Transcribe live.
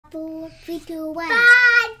2, 1. 5, 4,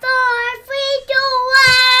 3,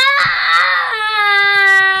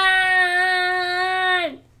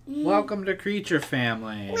 2, 1. Welcome to Creature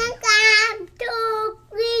Family. Welcome to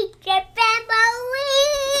Creature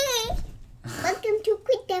Family. Welcome to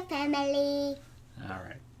Creature Family. All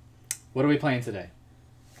right. What are we playing today?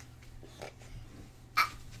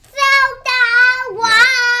 Zelda,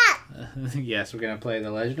 what? Yes, we're going to play The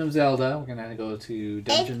Legend of Zelda. We're going to go to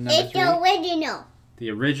dungeon number 3. It's the original. The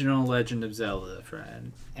original Legend of Zelda for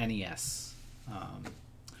NES.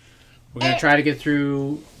 We're going to try to get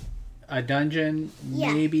through a dungeon,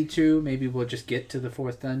 maybe 2. Maybe we'll just get to the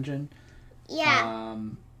 4th dungeon. Yeah.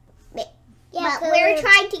 But we're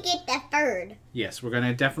trying to get the 3rd. Yes, we're going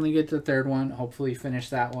to definitely get to the 3rd one. Hopefully finish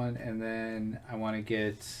that one. And then I want to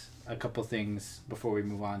get a couple things before we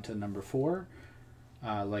move on to number 4.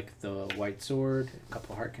 Like the white sword, a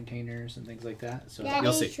couple heart containers, and things like that. So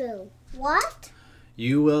you'll see. True. What?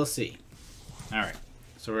 You will see. All right.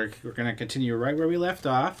 So we're going to continue right where we left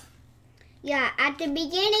off. Yeah, at the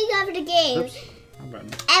beginning of the game. Oops. Wrong button.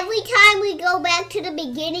 Every time we go back to the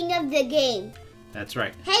beginning of the game. That's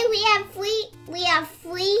right. Hey, we have three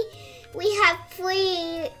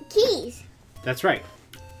keys. That's right.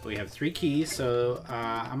 We have 3 keys. So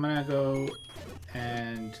I'm going to go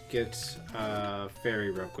and get a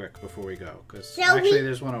fairy real quick before we go. Because actually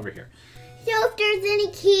there's one over here. So if there's any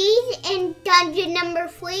keys in dungeon number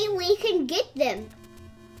 3, we can get them.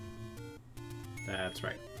 That's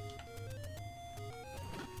right.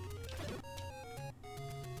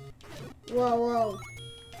 Whoa, whoa.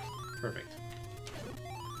 Perfect.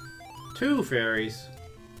 2 fairies.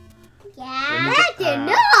 Yeah, that's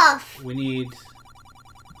enough. We need...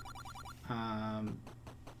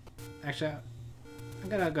 actually, I'm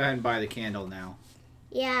going to go ahead and buy the candle now.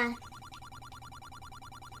 Yeah.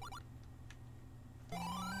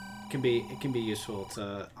 It can be useful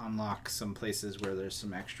to unlock some places where there's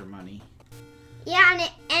some extra money. Yeah,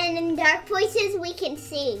 and in dark places we can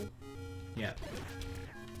see. Yeah.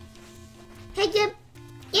 Hey, get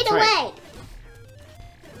That's away! Right.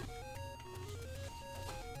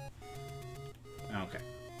 Okay.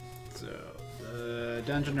 So,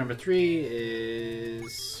 dungeon number 3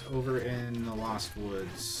 is over in the Lost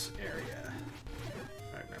Woods area.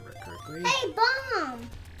 If I remember correctly. Hey, bomb!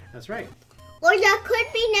 That's right. Or that could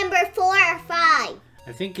be number 4 or 5. I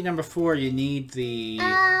think in number 4 you need the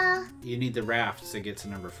rafts to get to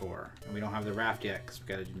number 4, and we don't have the raft yet because we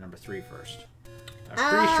got to do number 3 first. I'm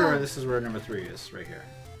pretty sure this is where number 3 is, right here.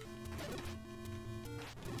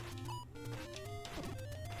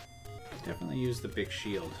 Definitely use the big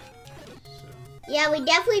shield. So. Yeah, we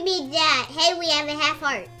definitely need that. Hey, we have a half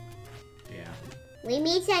heart. Yeah. We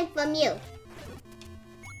need something from you.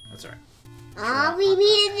 That's alright. Oh, we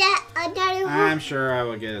needed that another one. I'm sure I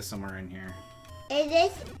will get it somewhere in here.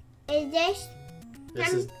 Is this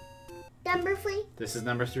number 3? This is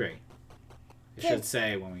number 3. It should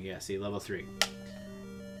say when we see level 3.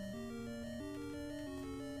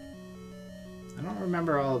 I don't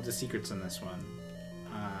remember all of the secrets in this one.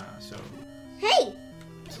 So Hey!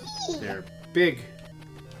 they're big.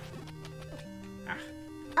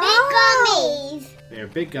 Big gummies! They're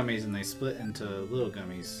big gummies and they split into little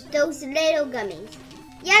gummies. Those little gummies.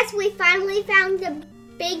 Yes, we finally found the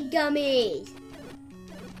big gummies.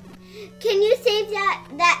 Can you save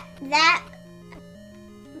that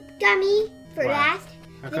gummy for last?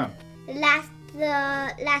 How come? The last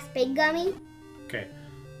big gummy. Okay.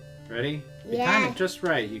 Ready? If you Yeah. time it just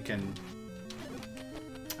right, you can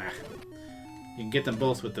get them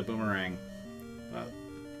both with the boomerang. But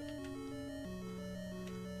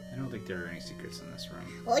I don't think there are any secrets in this room.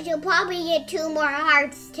 Well, you'll probably get 2 more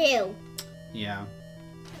hearts too. Yeah.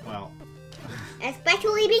 Well.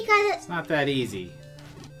 Especially because it's not that easy.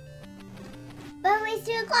 But we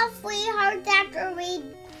still got 3 hearts after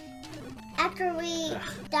we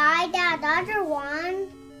died that other one.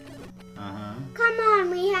 Uh-huh. Come on,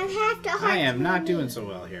 we have half the hearts. I am not doing so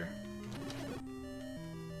well here.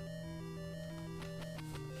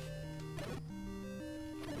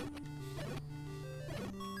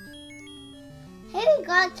 Hey, we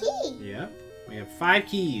got a key. Yep. We have 5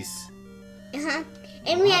 keys. Uh-huh.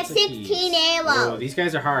 And we have 16 arrows. Oh, these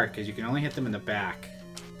guys are hard because you can only hit them in the back.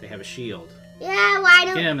 They have a shield. Yeah, why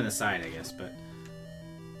don't... Hit them in the side, I guess, but...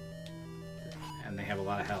 And they have a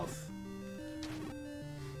lot of health.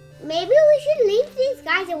 Maybe we should leave these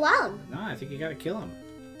guys alone. No, I think you gotta kill them.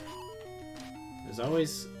 There's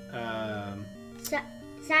always, Sign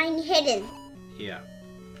hidden. Yeah.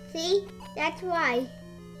 See? That's why.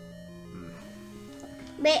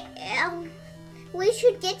 But, we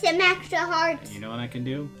should get some extra hearts. You know what I can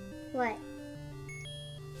do? What?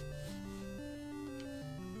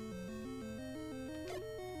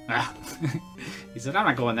 Ah. He said, I'm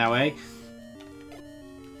not going that way.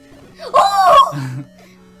 Oh!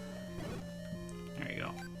 There you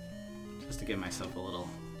go. Just to give myself a little...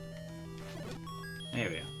 There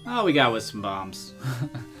we go. All we got was some bombs.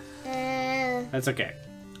 That's okay.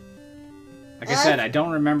 Like I said, I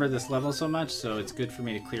don't remember this level so much, so it's good for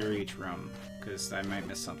me to clear each room, because I might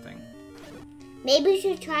miss something. Maybe we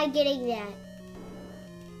should try getting that.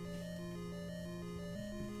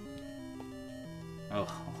 Oh, a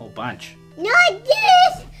whole bunch. Not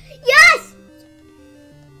this! Yes!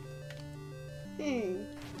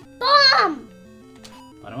 Bomb!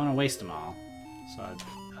 I don't want to waste them all, so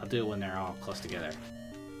I'll do it when they're all close together.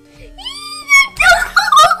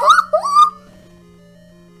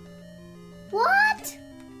 What?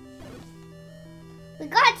 We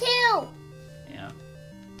got two! Yeah.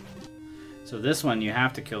 So this one, you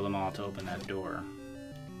have to kill them all to open that door.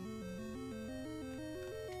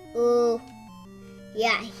 Ooh.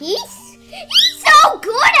 Yeah, he's so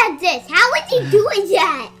good at this! How is he doing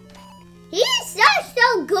that? He's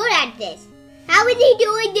so good at this. How is he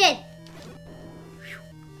doing this?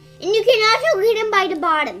 And you can also hit him by the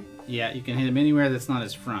bottom. Yeah, you can hit him anywhere that's not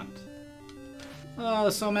his front. Oh,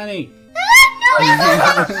 so many!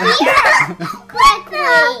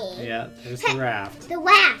 Quickly! Yeah, there's the raft. The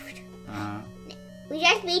raft. Uh-huh. We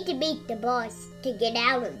just need to beat the boss to get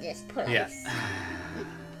out of this place. Yeah.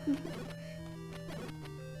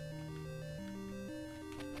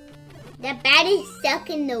 The bat is stuck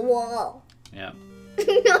in the wall. Yep.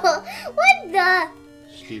 No, what the?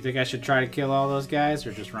 Do you think I should try to kill all those guys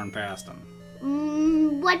or just run past them?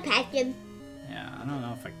 What past him? Yeah, I don't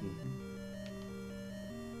know if I can...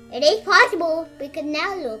 It is possible, because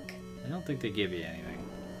now look. I don't think they give you anything.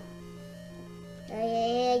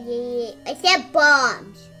 Yeah. Except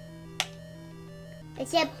bombs.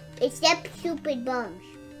 Except stupid bombs.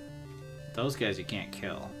 Those guys you can't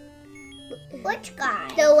kill. Which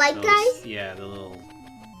guys? The white guys? Yeah, the little...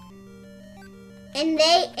 And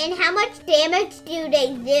how much damage do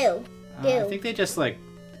they do? I think they just, like,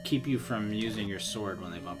 keep you from using your sword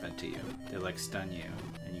when they bump into you. They, like, stun you,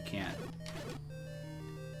 and you can't.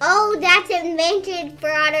 Oh, that's invented for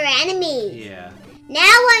other enemies. Yeah. Now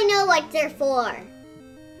I know what they're for.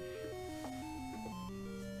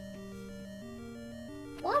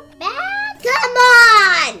 What bad? Come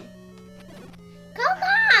on! Come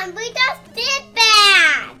on, we just did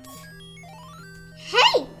that!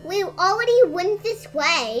 Hey, we already went this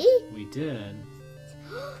way. We did.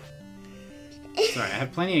 Sorry, I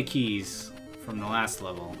have plenty of keys from the last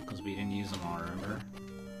level, because we didn't use them all, remember?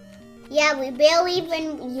 Yeah, we barely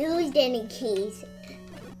even used any keys.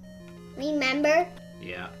 Remember?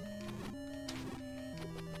 Yeah.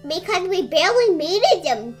 Because we barely needed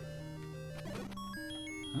them.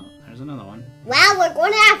 Oh, there's another one. Wow, we're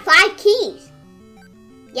going to have 5 keys.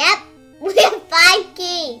 Yep, we have 5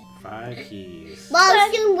 keys. 5 keys.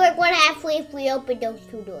 Well, soon we're going to have 3 if we open those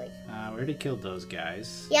 2 doors. We already killed those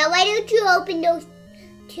guys. Yeah, why don't you open those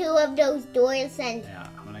 2 of those doors and... Yeah,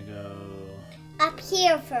 I'm gonna go... Up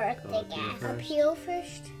here first, I guess. Up here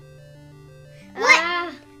first?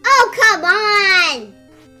 What? Oh, come on!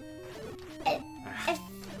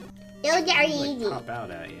 Those are easy. Pop out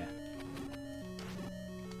at you.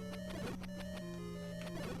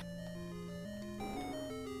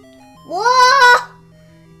 Whoa!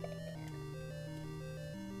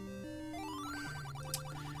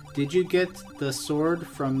 Did you get the sword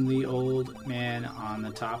from the old man on the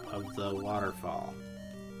top of the waterfall?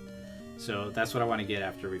 So that's what I want to get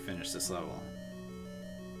after we finish this level.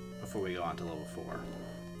 Before we go on to level 4.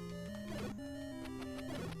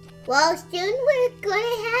 Well, soon we're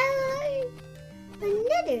gonna have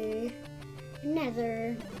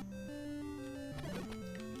another.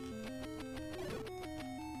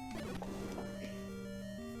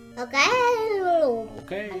 Okay.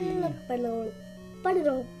 Okay.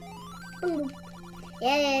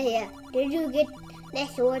 Yeah. Did you get the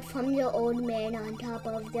sword from the old man on top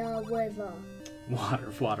of the river?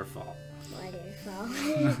 Waterfall. Waterfall.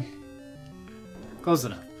 Close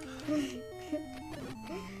enough.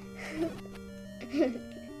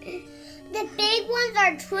 The big ones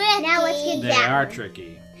are tricky. Now let's get They are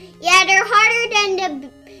tricky. Yeah, they're harder than the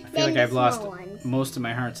I feel like I've lost ones. most of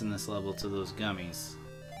my hearts in this level to those gummies.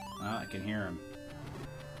 Oh, I can hear them.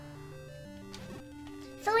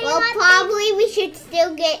 So well, probably we should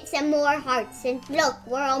still get some more hearts since, look,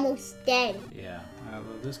 we're almost dead. Yeah,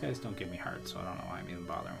 those guys don't give me hearts, so I don't know why I'm even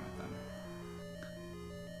bothering with them.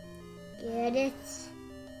 Yeah, that's...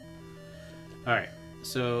 Alright,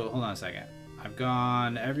 so hold on a second. I've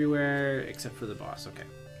gone everywhere except for the boss, okay.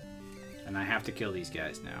 And I have to kill these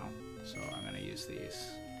guys now, so I'm going to use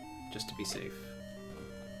these just to be safe.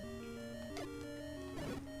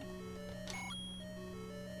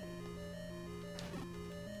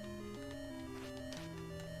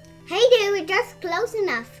 close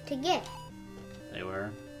enough to get. They were?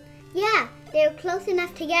 Yeah, they were close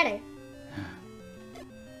enough together.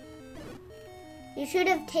 You should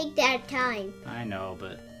have taken that time. I know,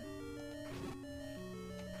 but...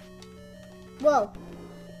 Whoa.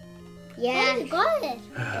 Yeah. Hey, you got it.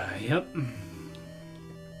 Yep.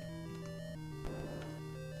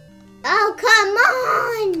 Oh, come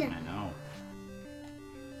on! I know.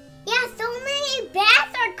 Yeah, so many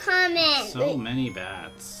bats are coming. So many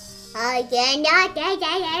bats. So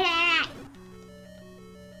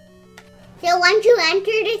once you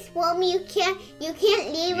enter this room, you can't leave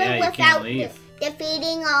Yeah, it you without can't leave.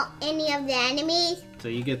 defeating any of the enemies. So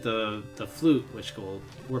you get the flute, which will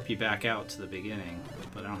warp you back out to the beginning.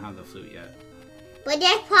 But I don't have the flute yet. But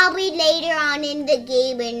that's probably later on in the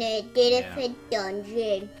game in a different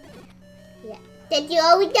dungeon. Yeah. That you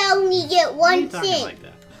always only get Why are you one talking thing. like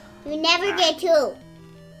that? You never get two. So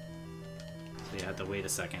you have to wait a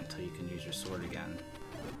second till you can use your sword again.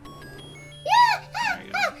 Yeah! There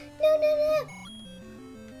you go. No.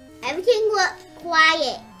 Everything was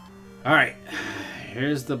quiet. Alright,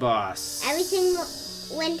 here's the boss. Everything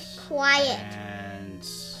went quiet. And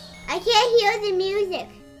I can't hear the music.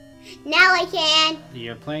 Now I can.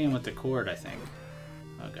 you're playing with the cord, I think.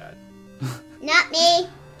 Oh god. Not me.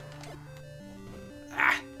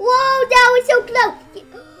 Ah! Whoa, that was so close.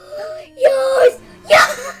 Yes!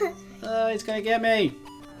 Yes! Oh, he's gonna get me!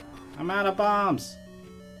 I'm out of bombs.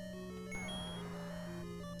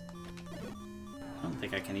 I don't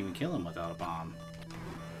think I can even kill him without a bomb.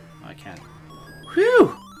 Oh, I can.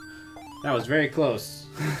 Whew! That was very close.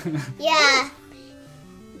 Yeah.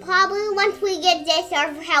 Probably once we get this,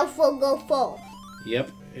 our health will go full.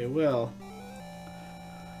 Yep, it will.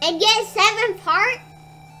 And get 7 parts?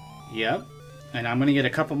 Yep. And I'm gonna get a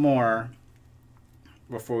couple more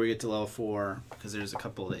before we get to level 4, because there's a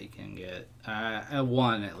couple that you can get.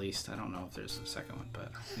 One at least. I don't know if there's a second one,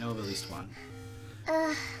 but I know of at least one.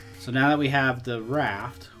 So now that we have the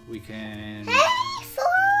raft, we can... Hey, 4!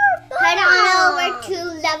 Head on over to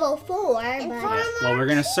level 4. Yeah, well, we're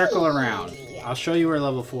gonna circle around. I'll show you where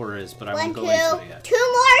level 4 is, but I won't go into it yet. 2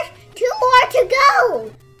 more to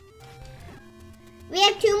go. We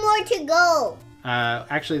have 2 more to go.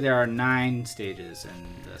 Actually, there are 9 stages in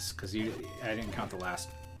this, because I didn't count the last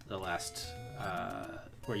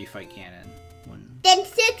where you fight Ganon. Then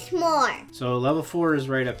 6 more. So level 4 is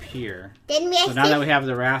right up here. Then we have So now that we have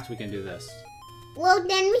the raft, we can do this. Well,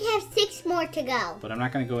 then we have 6 more to go. But I'm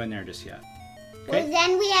not going to go in there just yet. Well, Okay?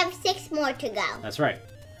 then we have 6 more to go. That's right.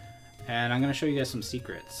 And I'm going to show you guys some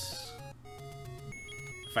secrets.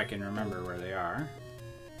 If I can remember where they are.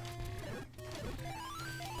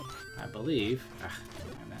 I believe... I'm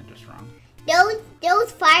that just wrong. Those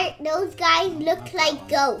guys look not like that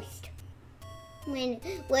ghosts. When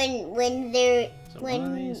they're So one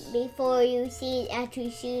of these- before you actually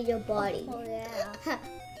see their body. Oh, yeah.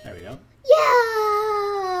 There we go.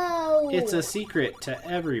 Yo! It's a secret to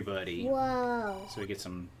everybody. Whoa. So we get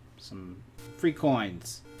some free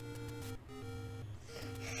coins.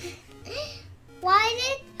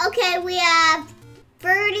 Okay, we have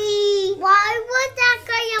 30. Why was that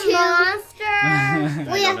guy a monster? I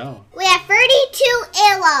don't know. We have 32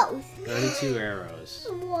 arrows. 32 arrows.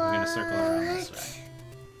 We're gonna circle around this way.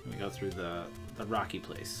 We go through the rocky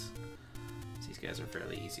place. These guys are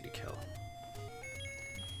fairly easy to kill.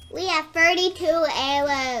 We have 32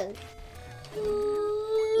 arrows.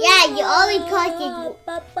 Yeah, you only costed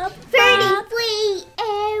 33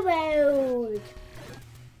 arrows.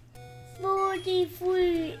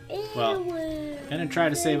 43 Well, arrows. gonna try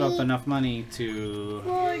to save up enough money to...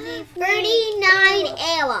 39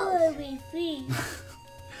 arrows. 43. You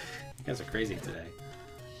guys are crazy today.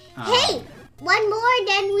 Hey, one more,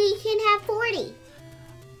 then we can have 40.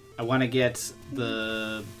 I want to get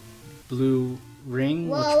the blue ring,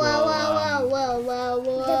 Whoa, which whoa, will whoa, whoa, whoa, whoa, The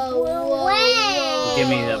blue whoa, whoa. give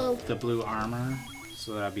me the blue armor,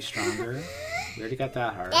 so that I'll be stronger. We already got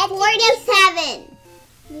that hard. That's 47.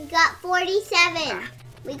 We got 47.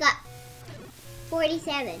 We got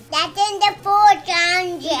 47. That's in the 4th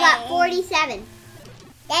dungeon. We got 47.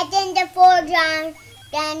 That's in the 4th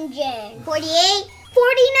dungeon. 48.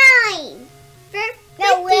 49.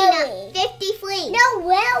 No, really. 53. No,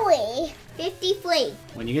 really. 53.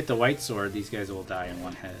 When you get the white sword, these guys will die in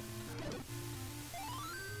one hit.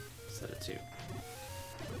 Instead of 2.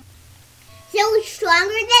 So it's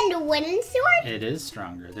stronger than the wooden sword? It is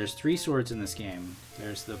stronger. There's 3 swords in this game.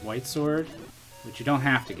 There's the white sword, which you don't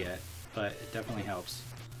have to get, but it definitely helps.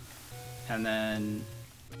 And then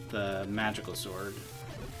the magical sword,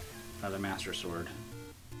 or the master sword.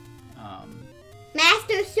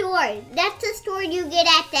 Master Sword. That's the sword you get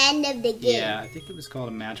at the end of the game. Yeah, I think it was called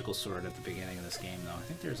a magical sword at the beginning of this game, though. I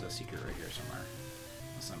think there's a secret right here somewhere,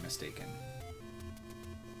 unless I'm mistaken.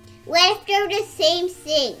 What if they're the same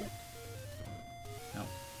thing? No,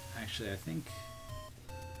 actually, I think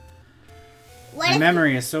What my if,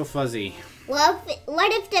 memory is so fuzzy. what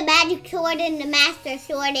if the magic sword and the master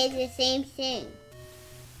sword is the same thing?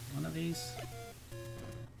 One of these?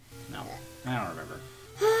 No, I don't remember.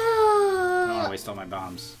 I don't want to waste all my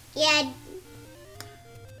bombs. Yeah.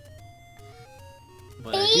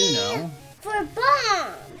 But I do know. For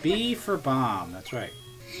bomb. B for bomb. That's right.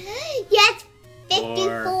 Yes.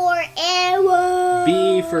 54 arrows.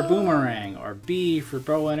 B for boomerang, or B for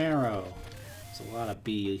bow and arrow. There's a lot of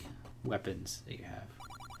B weapons that you have.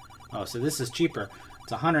 Oh, so this is cheaper.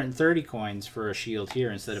 It's 130 coins for a shield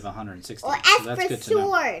here instead of 160. Or S so that's for good to know.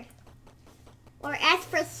 sword. Or S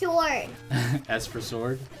for sword. S for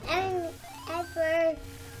sword? And as for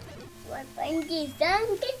weapon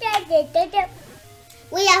design,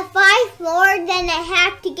 We have 5 more than I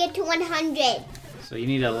have to get to 100. So you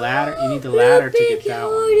need a ladder. You need the ladder to get that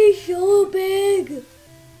one. It's so big.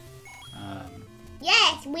 Um,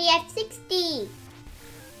 Yes, we have 60.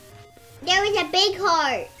 There was a big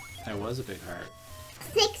heart. there was a big heart.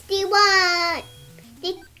 61.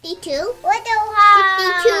 52. what the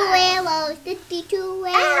heart? 52 arrows. 52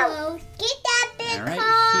 arrows. Get that big And right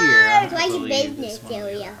heart. here, I It's like a believe business is one of the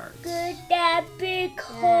area. other hearts. Get that big Oh,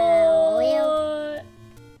 heart.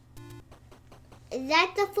 Is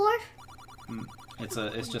that the 4th? It's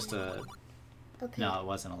just a. Okay. No, it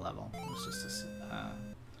wasn't a level. It was just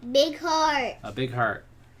Big heart. a big heart.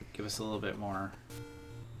 Give us a little bit more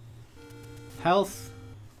health.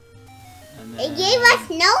 And then It gave us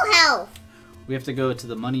no health. we have to go to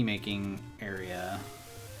the money making area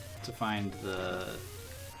to find the.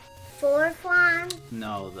 4th one.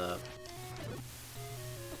 No, the.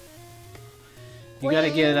 You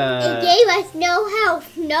gotta get It a. gave us no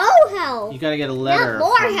health. No health. You gotta get a letter Not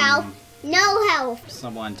more from health. No health.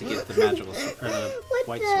 someone to get the magical or the What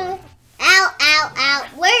white the? sword. Ow, ow, ow.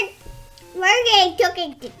 We're getting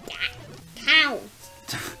taken to town.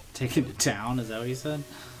 Taken to town, is that what you said?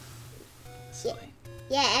 Silly.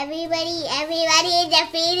 Yeah, everybody is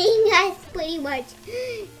defeating us pretty much.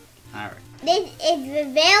 Alright. This is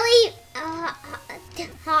very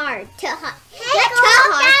hard.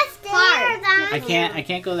 I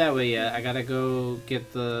can't go that way yet. I gotta go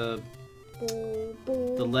get the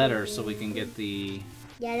letter so we can get the.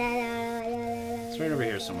 It's right over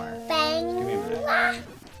here somewhere. Give me a minute.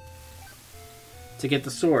 To get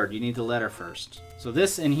the sword, you need the letter first. So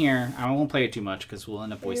this in here, I won't play it too much because we'll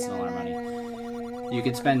end up wasting all our money. You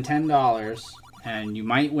could spend $10 and you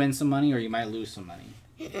might win some money or you might lose some money.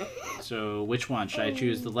 So which one? Should I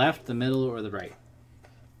choose the left, the middle, or the right?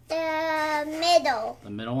 The middle.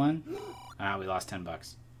 The middle one? Ah, we lost $10.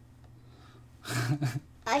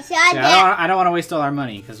 I saw Yeah, that. I don't want to waste all our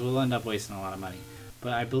money because we'll end up wasting a lot of money.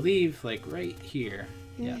 But I believe, like, right here.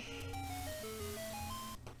 Yeah.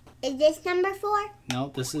 Is this number 4?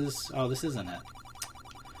 No, this is... Oh, this isn't it.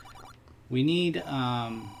 We need...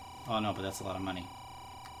 Oh, no, but that's a lot of money.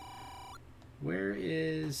 Where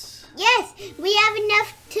is... Yes, we have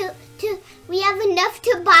enough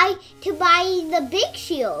to buy the big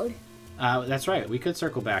shield. That's right. We could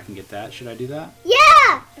circle back and get that. Should I do that?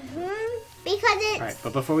 Yeah. Because it's Alright,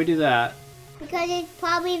 but before we do that... because it's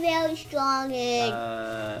probably very strong and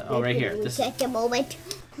oh, right here. This at the moment.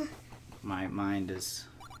 My mind is...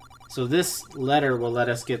 So this letter will let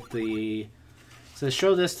us get the... So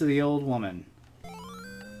show this to the old woman.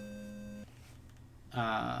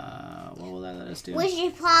 What will that let us do? Which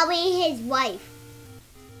is probably his wife.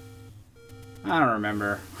 I don't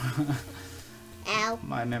remember. Ow.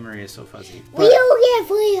 My memory is so fuzzy. We But don't get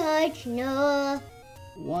free hearts, no.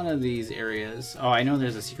 one of these areas... Oh, I know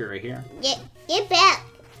there's a secret right here. Get back.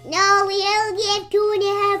 No, we only get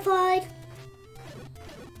 2.5 hearts.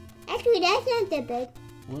 Actually, that's not that bad.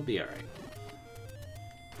 We'll be alright.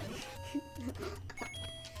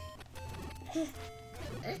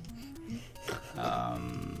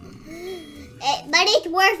 But it's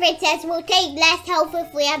worth it since we'll take less health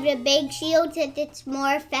if we have the big shield since it's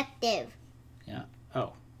more effective. Yeah.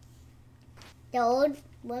 Oh. The old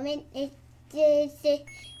woman, it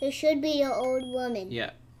should be the old woman.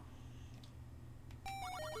 Yeah.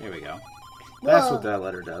 There we go. That's Whoa. what that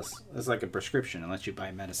letter does. It's like a prescription. It lets you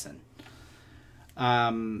buy medicine.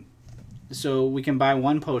 So we can buy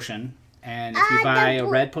one potion, and if you buy a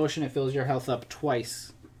red potion, it fills your health up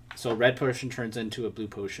twice. So a red potion turns into a blue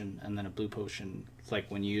potion, and then a blue potion, like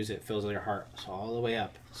when you use it, fills your heart all the way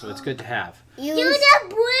up. So it's good to have. Do the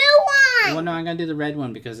blue one. Well, no, I'm gonna do the red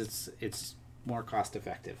one because it's more cost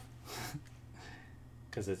effective.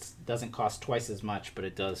 Because it doesn't cost twice as much, but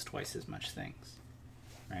it does twice as much things.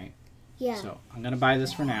 Right? Yeah. So I'm going to buy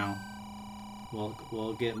this for now.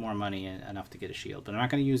 We'll get more money enough to get a shield. But I'm not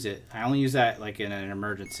going to use it. I only use that like in an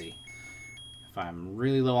emergency. If I'm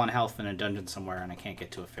really low on health in a dungeon somewhere and I can't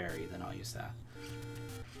get to a ferry, then I'll use that.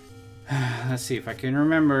 Let's see if I can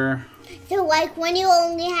remember. So like when you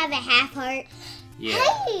only have a half heart. Yeah.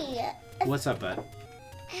 Hey, What's up, bud?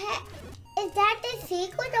 is that the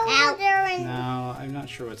secret over there? In No, I'm not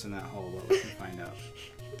sure what's in that hole, but we can find out.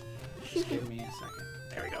 Just give me a second.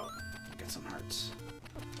 There we go. Get some hearts.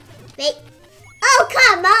 Wait. Oh,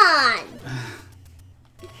 come on!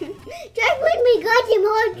 Just when we got him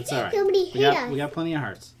hard, That's all right. somebody hit us. We got plenty of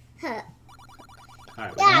hearts. Huh. All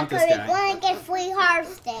right, we yeah, want this because guy. we're going to get free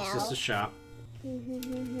hearts It's now. just a shop.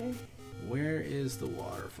 Where is the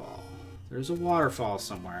waterfall? There's a waterfall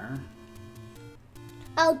somewhere,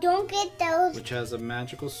 Oh, don't get those. which has a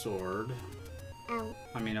magical sword. Ow.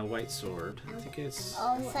 I mean, a white sword. I think it's...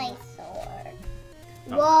 Oh, it's like sword.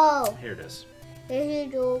 Oh, Whoa. here it is. This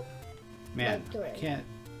is all. Man, Like I can't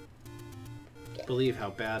believe how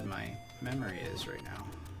bad my memory is right now.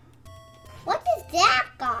 What is that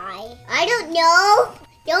guy? I don't know.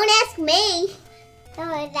 Don't ask me.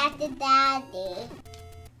 Oh, that's the daddy.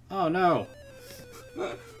 Oh no!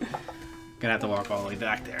 Gonna have to walk all the way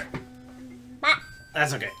back there.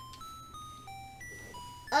 That's okay.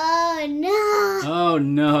 Oh no. Oh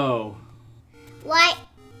no! Why?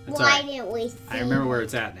 That's Why alright. didn't we see? I remember where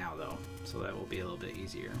it's at now though, so that will be a little bit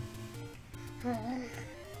easier.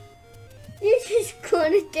 This is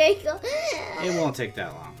gonna take a. It won't take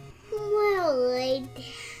that long. Well,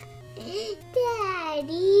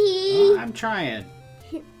 Daddy. Oh, I'm trying.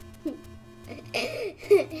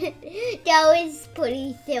 That was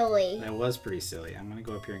pretty silly. That was pretty silly. I'm gonna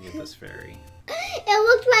go up here and get this fairy. It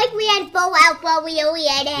looked like we had full health, but we only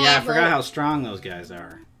had half. Yeah, I forgot how strong those guys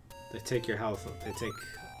are. They take your health. They take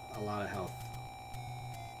a lot of health.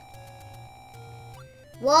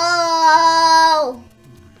 Whoa!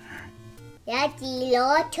 That's a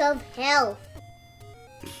lot of health.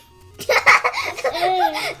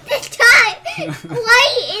 This time,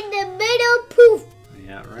 right in the middle, poof.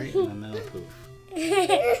 Yeah, right in the middle. Poof.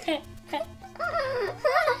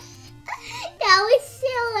 That was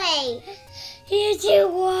silly. Yes, it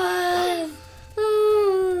was.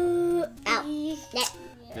 Ow.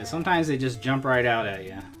 Yeah, sometimes they just jump right out at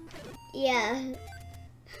you. Yeah.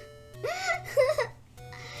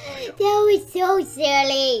 That was so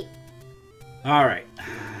silly. All right.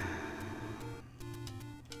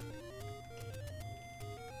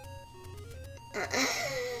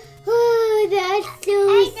 Oh, that's so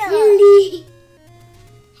I know. silly.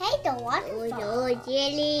 Hey, the Oh, waterfall. so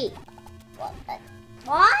silly.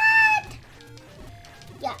 What?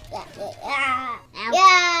 Yeah, yeah, yeah. Ow.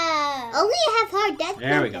 Yeah. Only a half heart. That's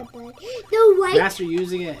There not we go. that bad. The white. Master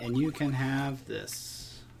using it, and you can have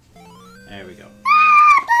this. There we go.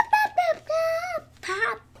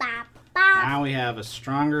 Now we have a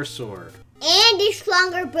stronger sword And a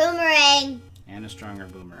stronger boomerang. and a stronger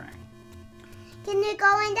boomerang. Can you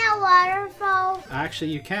go in that waterfall?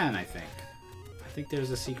 Actually, you can, I think. I think there's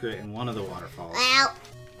a secret in one of the waterfalls. Wow.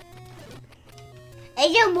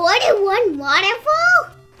 Is there more than one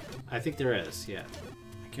waterfall? I think there is, yeah.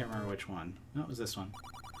 I can't remember which one. No, it was this one.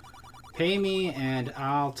 Pay me and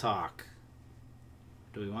I'll talk.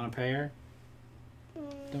 Do we want to pay her?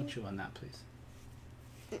 Don't chew on that, please.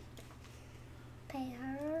 Pay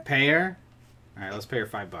her. Pay her? Alright, let's pay her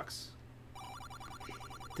 $5.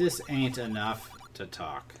 This ain't enough to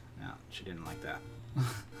talk. No, she didn't like that.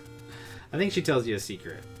 I think she tells you a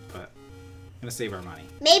secret, but I'm gonna save our money.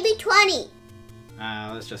 Maybe 20.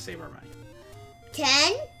 Let's just save our money. 10?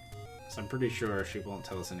 So I'm pretty sure she won't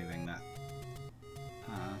tell us anything that...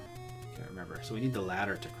 can't remember. So we need the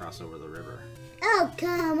ladder to cross over the river. Oh,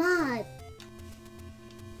 come on.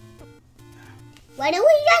 Why don't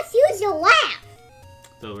we just use the raft?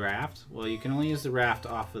 The raft? Well, you can only use the raft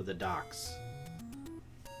off of the docks.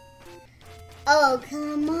 Oh,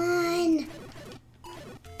 come on.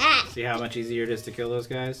 Ah, See how much easier it is to kill those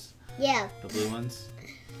guys? yeah. The blue ones?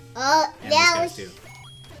 Oh, And these that guys was... too.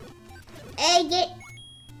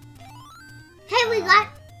 Hey, we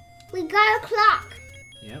got a clock.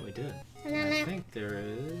 Yeah, we did. And And then I I- think there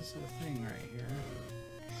is a thing right here.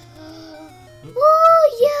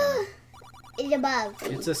 Oh, yeah. It's above.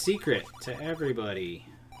 It's a secret to everybody.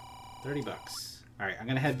 $30. Alright, I'm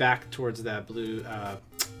gonna head back towards that blue,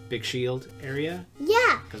 big shield area.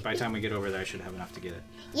 Yeah. Because by the time we get over there, I should have enough to get it.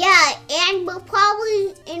 Yeah, and we'll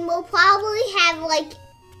probably have like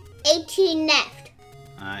 18 left.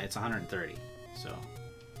 It's 130, so...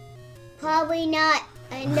 Probably not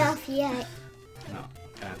enough yet. No,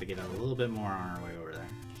 gonna have to get a little bit more on our way over there.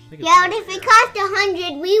 Yeah, but if it cost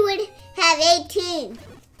 100, we would have 18.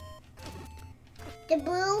 The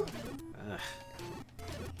blue.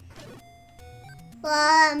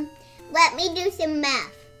 Let me do some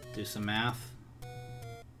math. Do some math.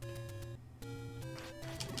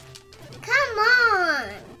 Come on.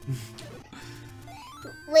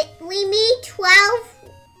 we need 12.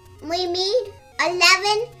 We need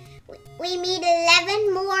 11. We need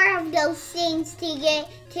 11 more of those things to get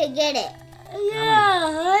it.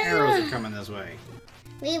 Yeah. Arrows are coming this way.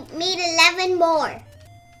 We need 11 more.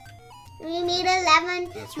 We need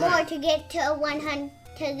 11 more right. to get to 100.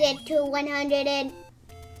 To get to 100 and.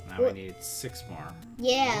 Now we need 6 more.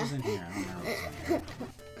 Yeah. What was in here? I don't remember what's in here.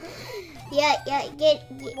 Yeah. Get.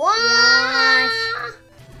 One.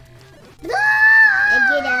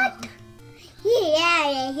 Get out.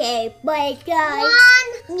 Yeah. But One.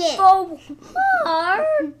 Yeah. So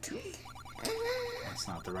hard. That's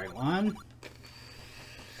not the right one.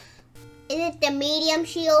 Is it the medium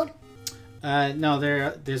shield? No,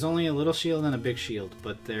 there's only a little shield and a big shield,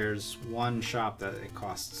 but there's one shop that it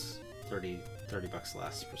costs 30 bucks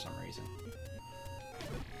less for some reason.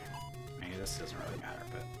 Maybe this doesn't really matter,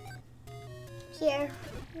 but Here.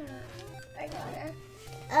 I got it.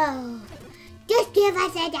 Oh. Just give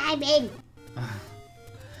us a diamond.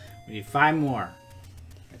 we need 5 more.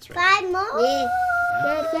 That's right. 5 more? Yeah.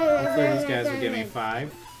 Hopefully these guys will give me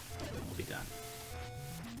 5. We'll be done.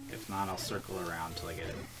 If not, I'll circle around until I get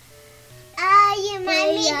it. You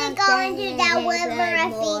might need to go into that river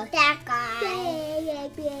and feed that guy.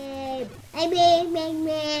 You might need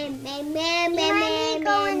to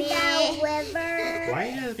go in that river. Why are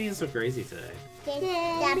you guys being so crazy today?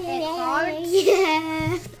 That big heart.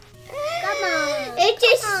 Yeah. Come on.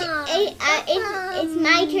 It's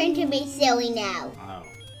my turn to be silly now. Oh,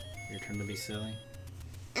 your turn to be silly?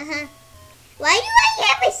 Uh-huh. Why do I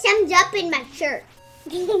have a thumbs up in my shirt?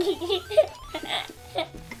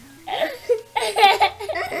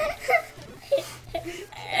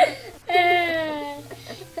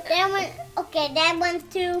 That one's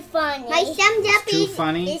too funny. My thumbs up too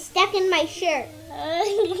funny? is stuck in my shirt. I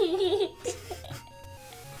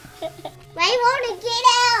want to get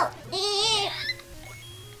out.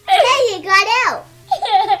 Hey, you got out.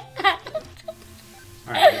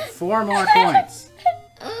 Alright, 4 more coins.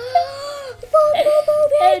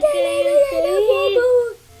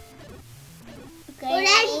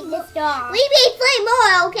 We need 3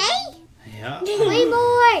 more, okay? Yeah. 3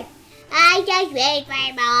 more. I just need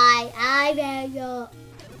 3 more. I beg you.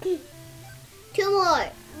 2 more.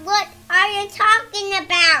 What are you talking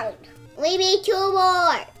about? We need 2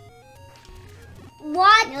 more.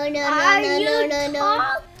 What No. are you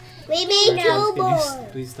We need Guys, 2 can you more.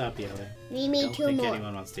 please stop yelling. We I need don't 2 think more.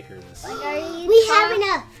 anyone wants to hear this. We have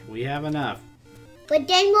enough. We have enough. But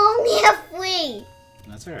then we only have 3.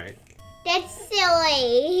 That's alright. That's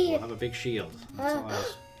silly. We'll have a big shield. That's all I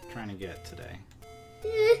was trying to get today.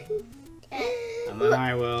 And then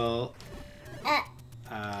I will...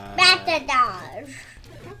 Back the doors.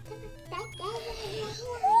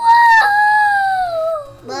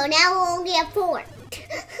 Well, now we'll only have 4.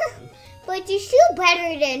 But you're still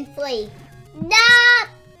better than 3. No.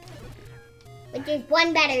 But there's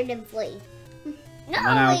 1 better than 3. And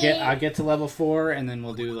then I'll get to level 4, and then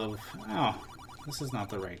we'll do level... Oh, this is not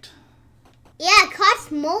the right... Yeah, it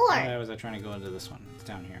costs more. Why was I trying to go into this one? It's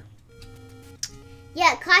down here.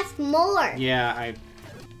 Yeah, it costs more. Yeah, I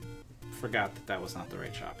forgot that was not the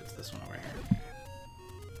right shop. It's this one over here.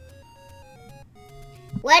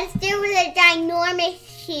 Let's do with a ginormous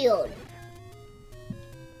shield.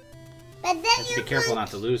 But then Have to be careful not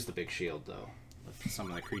to lose the big shield, though. Some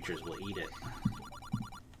of the creatures will eat it.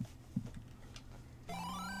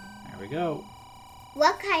 There we go.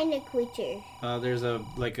 What kind of creature? There's a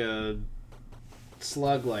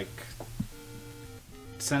slug-like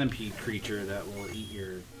centipede creature that will eat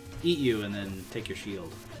you and then take your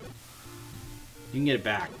shield. You can get it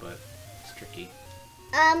back, but it's tricky.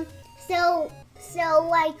 So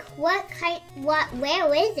like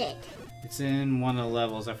where is it? It's in one of the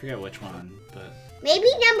levels. I forget which one, but Maybe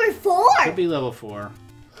number 4. could be level 4.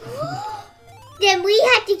 Then we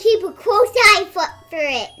have to keep a close eye for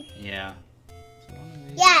it. Yeah.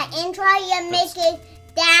 Yeah, and try and make it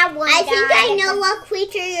that one. I think I know what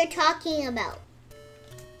creature you're talking about.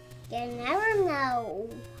 You never know.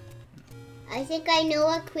 I think I know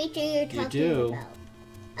what creature you're talking do. about.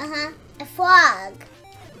 Uh-huh. A frog.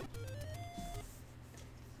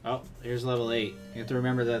 Oh, here's level 8. You have to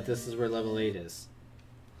remember that this is where level 8 is.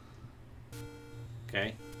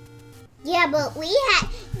 Okay. Yeah, but we're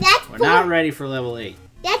We're not ready for level 8.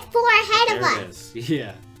 That's 4 ahead of There it us. is.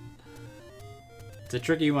 Yeah. It's a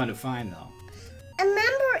tricky one to find, though.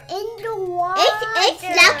 Remember in the water. It's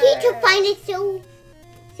lucky to find it so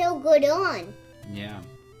good on. Yeah.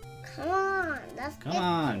 Come on, let's Come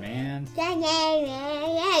on, man. Yeah, yeah.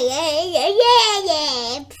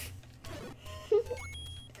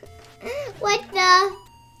 What the?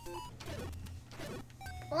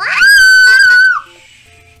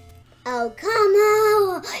 Oh, come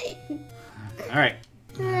on. All right.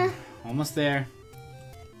 Almost there.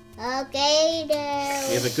 Okay, there.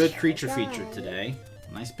 We have a good creature feature today.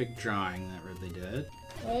 Nice big drawing that Ridley did.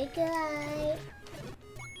 Okay.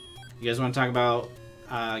 You guys want to talk about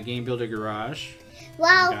Game Builder Garage?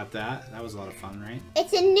 Well, We got that. That was a lot of fun, right?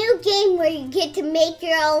 it's a new game where you get to make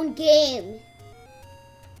your own game.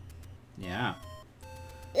 Yeah.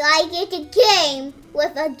 Like it's a game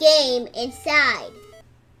with a game inside.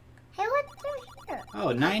 Hey, what's through here? Oh,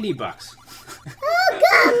 $90. Oh,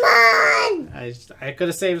 come on! I could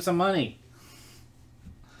have saved some money.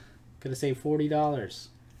 Could have saved $40.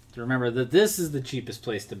 To remember that this is the cheapest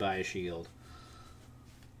place to buy a shield.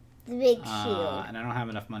 The big shield. And I don't have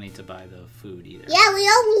enough money to buy the food either. Yeah, we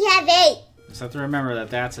only have 8. Just have to remember that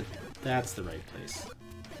that's the right place.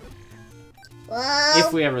 Well,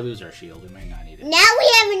 If we ever lose our shield, we may not need it. now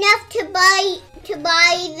we have enough to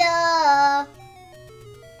buy the.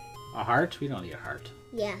 A heart? We don't need a heart.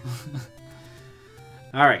 Yeah.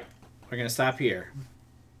 All right, we're gonna stop here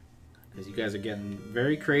because you guys are getting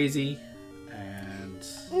very crazy, and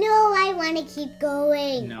No, I want to keep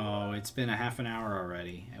going. no, it's been a half an hour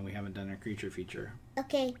already, and we haven't done our creature feature.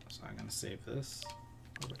 Okay. So I'm gonna save this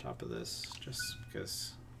over top of this just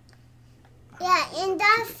because. Yeah, and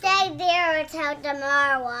don't stay there until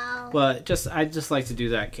tomorrow. But I just like to do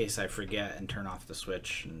that in case I forget and turn off the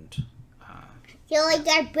switch and. So like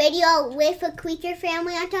our video with a creature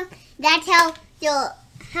family on top. That's how. So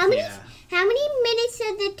how many minutes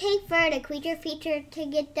does it take for the creature feature to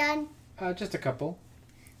get done? Just a couple.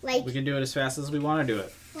 Like We can do it as fast as we want to do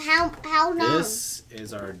it. how long? This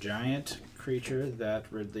is our giant creature that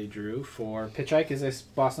Ridley drew for Pitchhike. Is this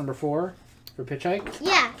boss number 4 for Pitchhike?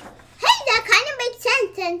 Yeah. Hey, that kind of makes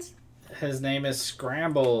sense since. His name is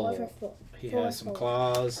Scramble. He has some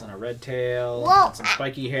claws and a red tail, Whoa. and some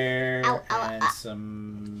spiky hair, Ow, ow, and ow.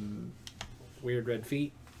 some weird red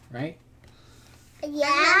feet, right?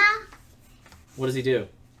 Yeah. What does he do?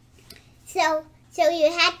 So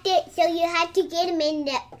you had to get him in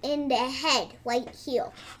the head, right here.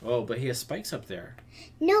 Oh, but he has spikes up there.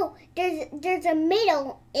 No, there's a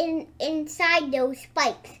middle inside those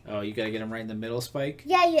spikes. Oh, you gotta get him right in the middle spike?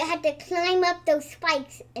 Yeah, you had to climb up those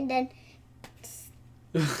spikes and then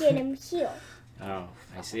get him here. Oh,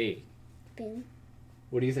 I see. Boom.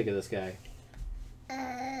 What do you think of this guy?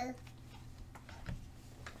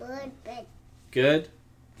 Good, but Good?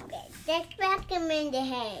 just back him in the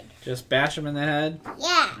head. Just bash him in the head?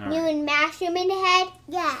 Yeah, All you right. would mash him in the head.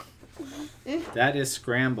 Yeah. That is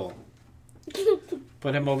Scramble.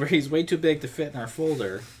 Put him over. He's way too big to fit in our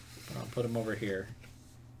folder. But I'll put him over here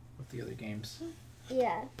with the other games.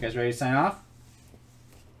 Yeah. You guys ready to sign off?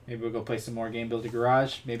 Maybe we'll go play some more Game Builder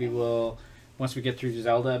Garage. Maybe we'll, once we get through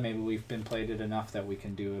Zelda, maybe we've been played it enough that we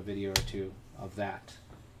can do a video or two of that.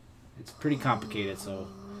 It's pretty complicated, so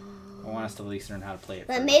I want us to at least learn how to play it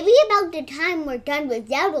But first. maybe about the time we're done with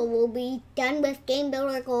Zelda, we'll be done with Game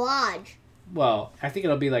Builder Garage. Well, I think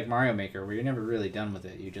it'll be like Mario Maker, where you're never really done with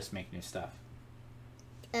it. You just make new stuff.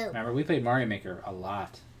 Oh. Remember, we played Mario Maker a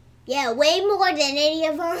lot. Yeah, way more than any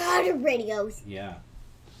of our other videos. Yeah.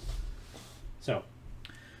 So,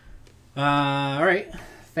 all right.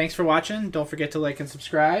 Thanks for watching. Don't forget to like and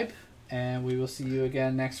subscribe, and we will see you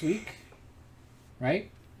again next week. Right?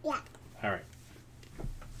 Yeah. All right.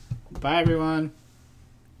 Bye, everyone.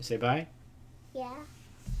 You say bye? Yeah.